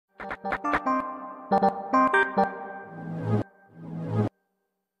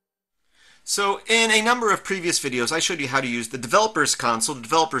So in a number of previous videos, I showed you how to use the developers console, the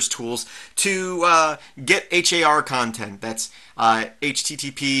developers tools, to get HAR content. That's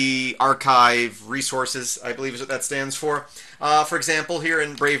HTTP archive resources, I believe is what that stands for. For example, here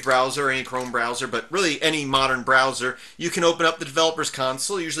in Brave browser or any Chrome browser, but really any modern browser, you can open up the developers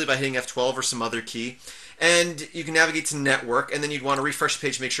console, usually by hitting F12 or some other key. And you can navigate to network, and then you'd want to refresh the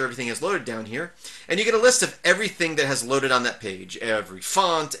page to make sure everything is loaded down here. And you get a list of everything that has loaded on that page. Every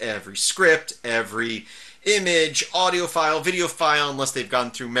font, every script, every image, audio file, video file, unless they've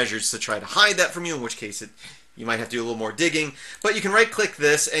gone through measures to try to hide that from you, in which case you might have to do a little more digging. But you can right-click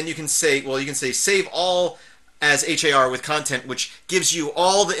this, and you can say, well, you can say Save All as HAR with content, which gives you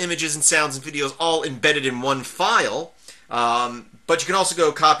all the images and sounds and videos all embedded in one file. But you can also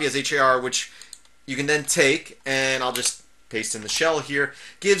go Copy as HAR, which you can then take, and I'll just paste in the shell here,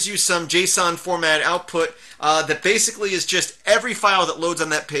 gives you some JSON format output that basically is just every file that loads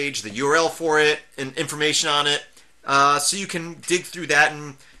on that page, the URL for it, and information on it, so you can dig through that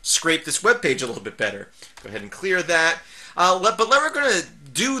and scrape this web page a little bit better. Go ahead and clear that. But we're going to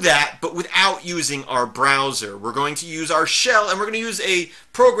do that, but without using our browser. We're going to use our shell, and we're going to use a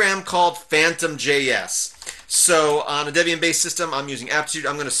program called PhantomJS. So on a Debian-based system, I'm using Aptitude.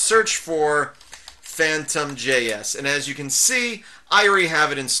 I'm going to search for PhantomJS, and as you can see, I already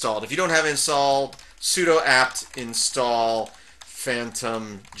have it installed. If you don't have it installed, sudo apt install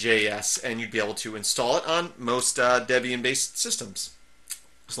PhantomJS, and you'd be able to install it on most Debian-based systems,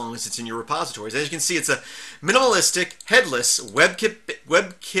 as long as it's in your repositories. As you can see, it's a minimalistic, headless,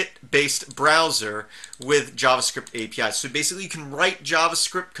 WebKit-based browser with JavaScript APIs. So basically, you can write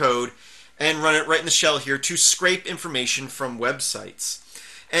JavaScript code and run it right in the shell here to scrape information from websites.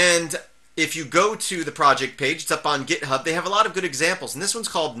 And if you go to the project page, it's up on GitHub, they have a lot of good examples, and this one's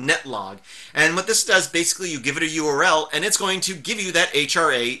called Netlog. And what this does, basically, you give it a URL, and it's going to give you that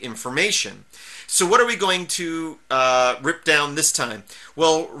HRA information. So what are we going to rip down this time?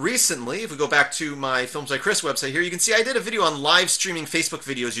 Well, recently, if we go back to my Films by Chris website here, you can see I did a video on live streaming Facebook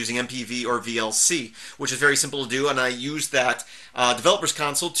videos using MPV or VLC, which is very simple to do, and I used that developers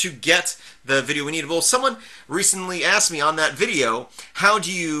console to get the video we needed. Well, someone recently asked me on that video, how do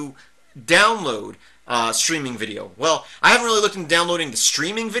you download streaming video? Well, I haven't really looked into downloading the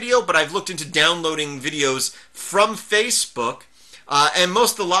streaming video, but I've looked into downloading videos from Facebook, and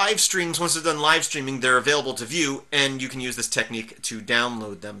most of the live streams, once they're done live streaming, they're available to view, and you can use this technique to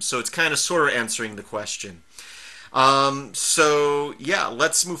download them. So it's kind of sort of answering the question. So yeah,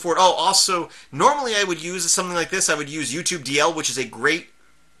 let's move forward. Oh, also, normally I would use something like this. I would use YouTube DL, which is a great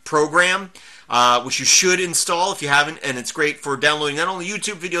program, which you should install if you haven't, and it's great for downloading not only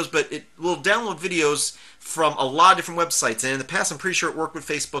YouTube videos, but it will download videos from a lot of different websites. And in the past, I'm pretty sure it worked with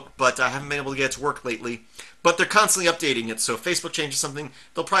Facebook, but I haven't been able to get it to work lately. But they're constantly updating it, so if Facebook changes something,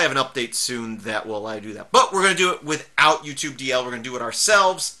 they'll probably have an update soon that will allow you to do that. But we're going to do it without YouTube DL. We're going to do it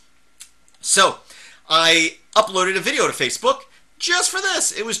ourselves. So I uploaded a video to Facebook just for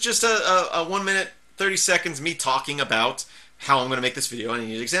this. It was just a 1 minute, 30 seconds me talking about how I'm going to make this video, and I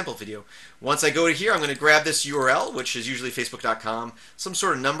need an example video. Once I go to here, I'm going to grab this URL, which is usually facebook.com, some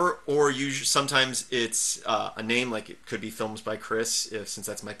sort of number, or sometimes it's a name, like it could be Films by Chris, since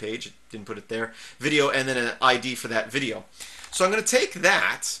that's my page, it didn't put it there, video, and then an ID for that video. So I'm going to take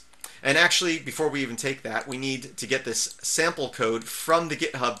that, and actually, before we even take that, we need to get this sample code from the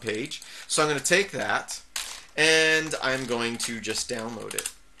GitHub page. So I'm going to take that, and I'm going to just download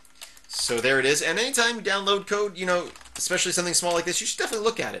it. So there it is, and anytime you download code, you know, especially something small like this, you should definitely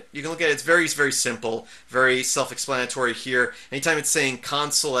look at it. You can look at it. It's very, very simple, very self-explanatory here. Anytime it's saying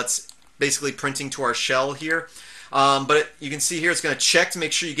console, that's basically printing to our shell here. You can see here it's going to check to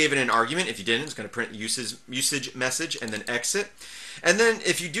make sure you gave it an argument. If you didn't, it's going to print usage message and then exit. And then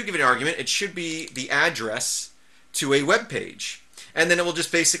if you do give it an argument, it should be the address to a web page. And then it will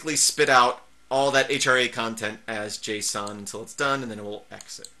just basically spit out all that HRA content as JSON until it's done, and then it will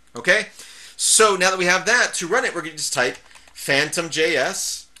exit. Okay, so now that we have that, to run it, we're going to just type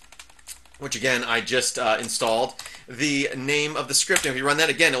PhantomJS, which again, I just installed, the name of the script. And if you run that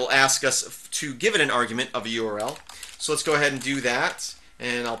again, it will ask us to give it an argument of a URL. So let's go ahead and do that,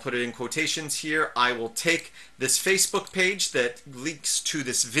 and I'll put it in quotations here. I will take this Facebook page that links to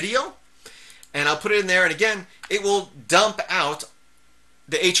this video, and I'll put it in there, and again, it will dump out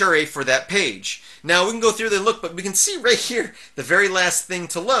the HRA for that page. Now we can go through and look, but we can see right here the very last thing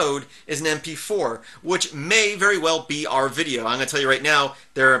to load is an MP4, which may very well be our video. I'm going to tell you right now,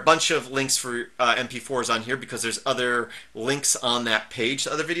 there are a bunch of links for MP4s on here because there's other links on that page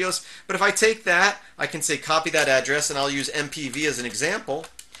to other videos. But if I take that, I can say copy that address, and I'll use MPV as an example.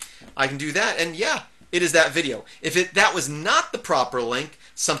 I can do that, and yeah, it is that video. If that was not the proper link,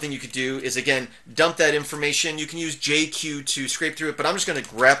 something you could do is, again, dump that information. You can use JQ to scrape through it, but I'm just going to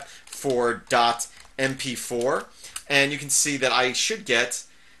grep for .mp4, and you can see that I should get,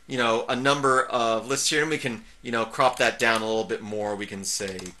 a number of lists here, and we can, crop that down a little bit more. We can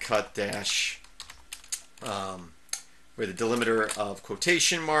say cut dash, with the delimiter of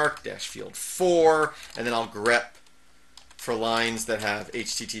quotation mark, dash field 4, and then I'll grep for lines that have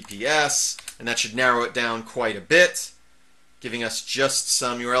HTTPS, and that should narrow it down quite a bit, giving us just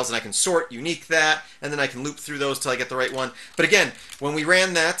some URLs, and I can sort, unique that, and then I can loop through those till I get the right one. But again, when we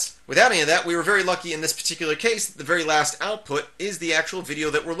ran that, without any of that, we were very lucky in this particular case. The very last output is the actual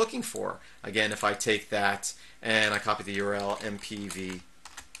video that we're looking for. Again, if I take that and I copy the URL, MPV,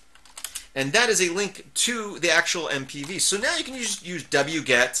 and that is a link to the actual MPV. So now you can use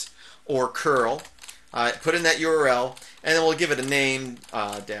wget or curl, put in that URL, and then we'll give it a name,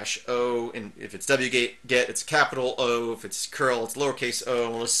 -o, and if it's wget, it's capital O, if it's curl, it's lowercase o,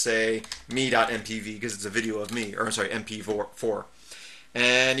 and we'll just say me.mpv because it's a video of me, or I'm sorry, mp4.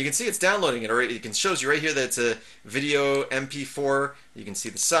 And you can see it's downloading it, or it shows you right here that it's a video mp4. You can see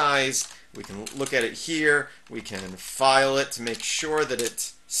the size. We can look at it here. We can file it to make sure that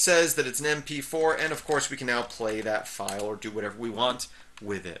it says that it's an mp4, and of course we can now play that file or do whatever we want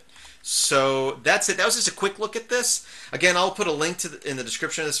with it. So that's it. That was just a quick look at this. Again, I'll put a link in the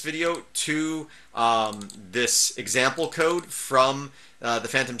description of this video to this example code from the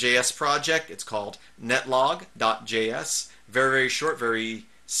PhantomJS project. It's called netlog.js. Very, very short, very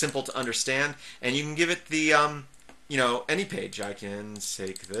simple to understand, and you can give it the any page. I can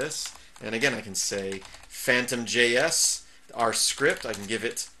take this, and again I can say PhantomJS, our script. I can give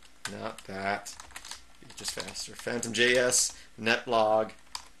it, not that, just faster, PhantomJS netlog.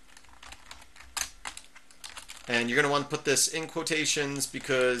 And you're going to want to put this in quotations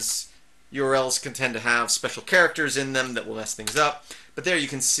because URLs can tend to have special characters in them that will mess things up. But there you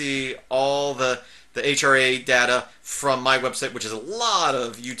can see all the HRA data from my website, which is a lot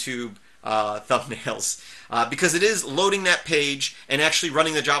of YouTube thumbnails, because it is loading that page and actually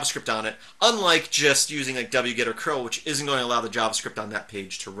running the JavaScript on it, unlike just using like wget or curl, which isn't going to allow the JavaScript on that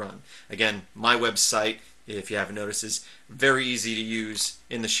page to run. Again, my website, if you haven't noticed, is very easy to use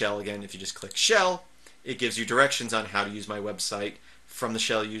in the shell. Again, if you just click shell, it gives you directions on how to use my website from the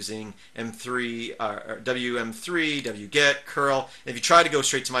shell using M3, WM3, wget, curl. If you try to go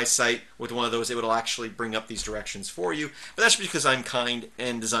straight to my site with one of those, it will actually bring up these directions for you. But that's because I'm kind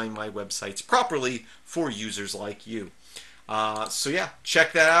and design my websites properly for users like you. So yeah,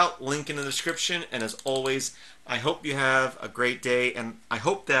 check that out. Link in the description. And as always, I hope you have a great day, and I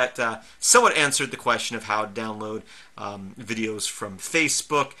hope that somewhat answered the question of how to download videos from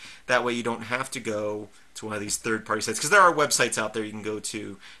Facebook. That way you don't have to go to one of these third-party sites, because there are websites out there you can go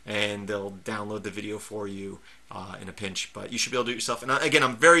to and they'll download the video for you in a pinch, but you should be able to do it yourself. And again,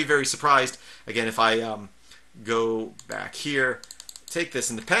 I'm very, very surprised. Again, if I go back here, take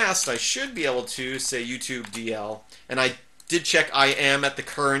this in the past, I should be able to say YouTube DL, and I did check I am at the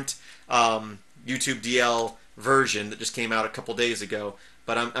current YouTube DL version that just came out a couple days ago,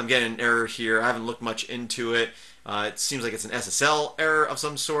 but I'm getting an error here. I haven't looked much into it. It seems like it's an SSL error of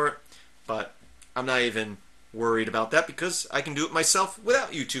some sort, but I'm not even worried about that because I can do it myself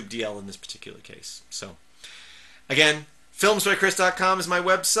without YouTube DL in this particular case. So again, filmsbychris.com is my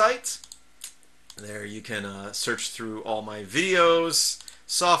website. There you can search through all my videos,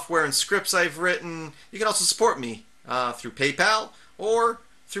 software, and scripts I've written. You can also support me through PayPal or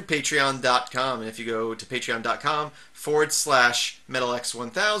through patreon.com. And if you go to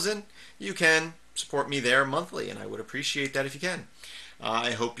patreon.com/MetalX1000, you can support me there monthly, and I would appreciate that if you can.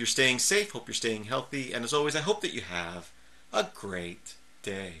 I hope you're staying safe, hope you're staying healthy, and as always, I hope that you have a great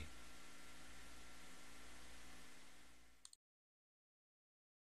day.